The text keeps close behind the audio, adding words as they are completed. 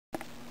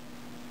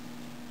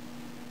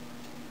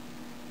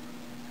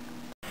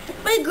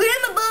My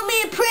grandma bought me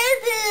a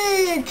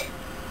present!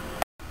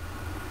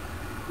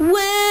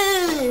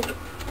 Whoa!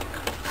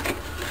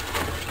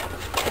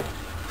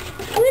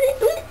 What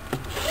is it?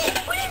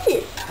 What is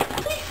it?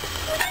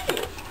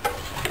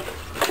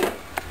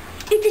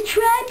 It's a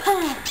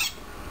tripod!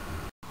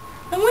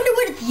 I wonder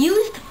what it's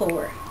used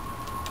for.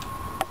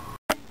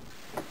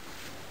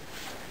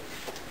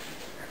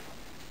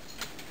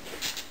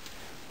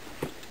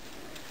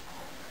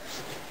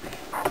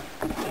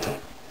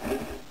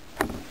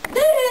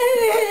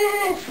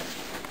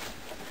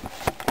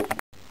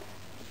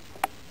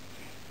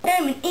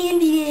 I'm an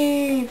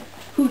Indian.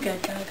 Hooga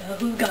chaga,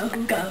 hooga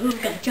hooga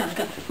hooga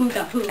chaga,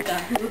 hooga hooga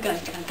hooga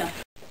chaga.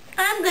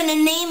 I'm gonna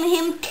name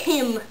him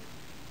Tim.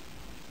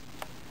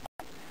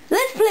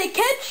 Let's play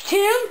catch,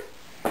 Tim.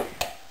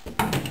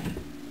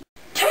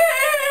 Tim!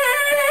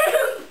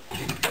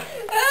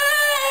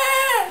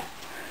 Ah!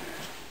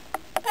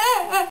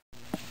 Ah!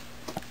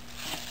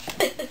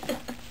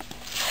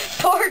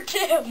 Poor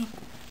Tim.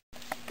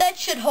 That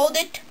should hold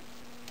it.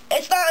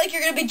 It's not like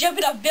you're gonna be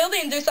jumping off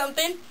buildings or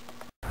something.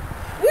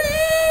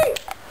 Whee!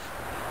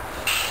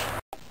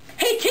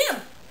 Hey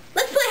Tim,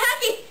 let's play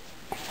hockey.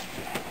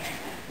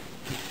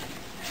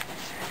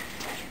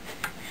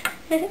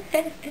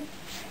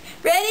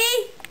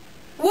 Ready?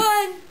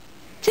 1,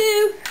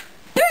 2,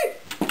 3.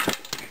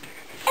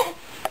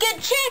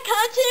 Good check,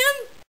 huh, Tim?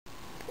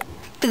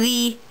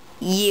 3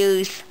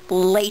 years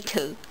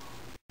later.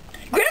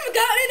 Grandma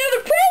got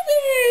another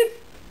present!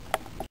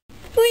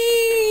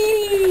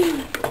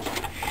 Whee!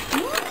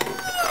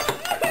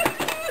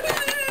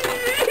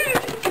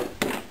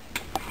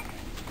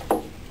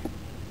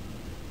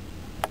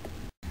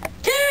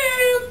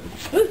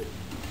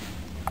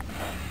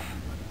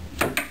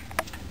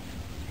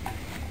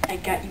 I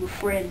got you a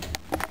friend.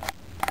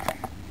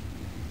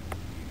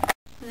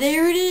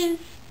 There it is.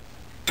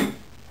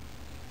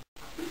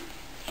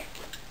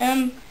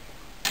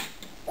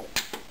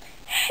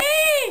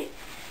 Hey!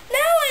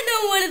 Now I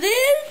know what it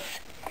is.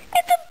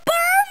 It's a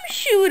bomb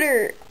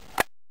shooter.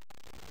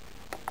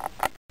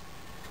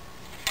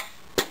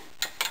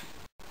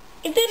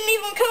 It didn't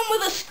even come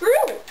with a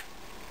screw.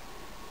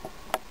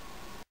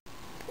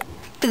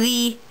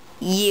 3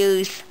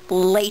 years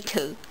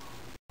later.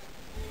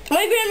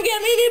 My grandma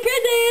got me a new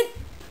present!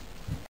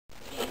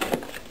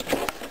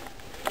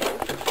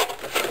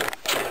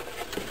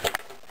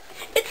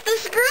 It's the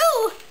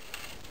screw!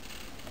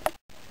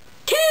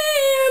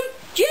 Tim!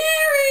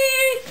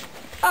 Jerry!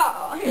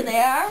 Oh, here they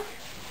are.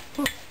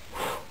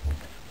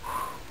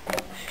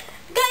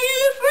 Got you a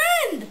new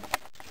friend!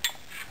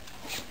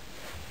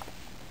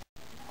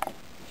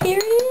 Here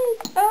he is.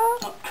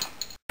 Oh.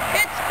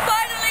 It's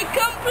finally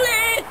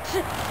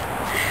complete!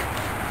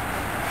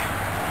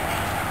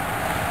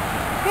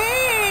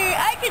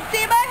 I can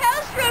see my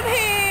house from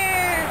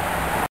here!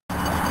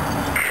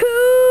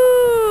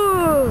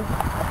 Cool!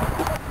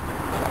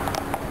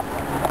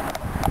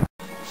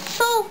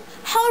 So,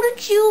 how did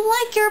you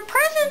like your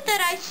present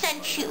that I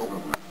sent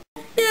you?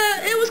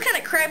 Yeah, it was kind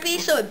of crappy,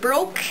 so it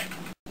broke.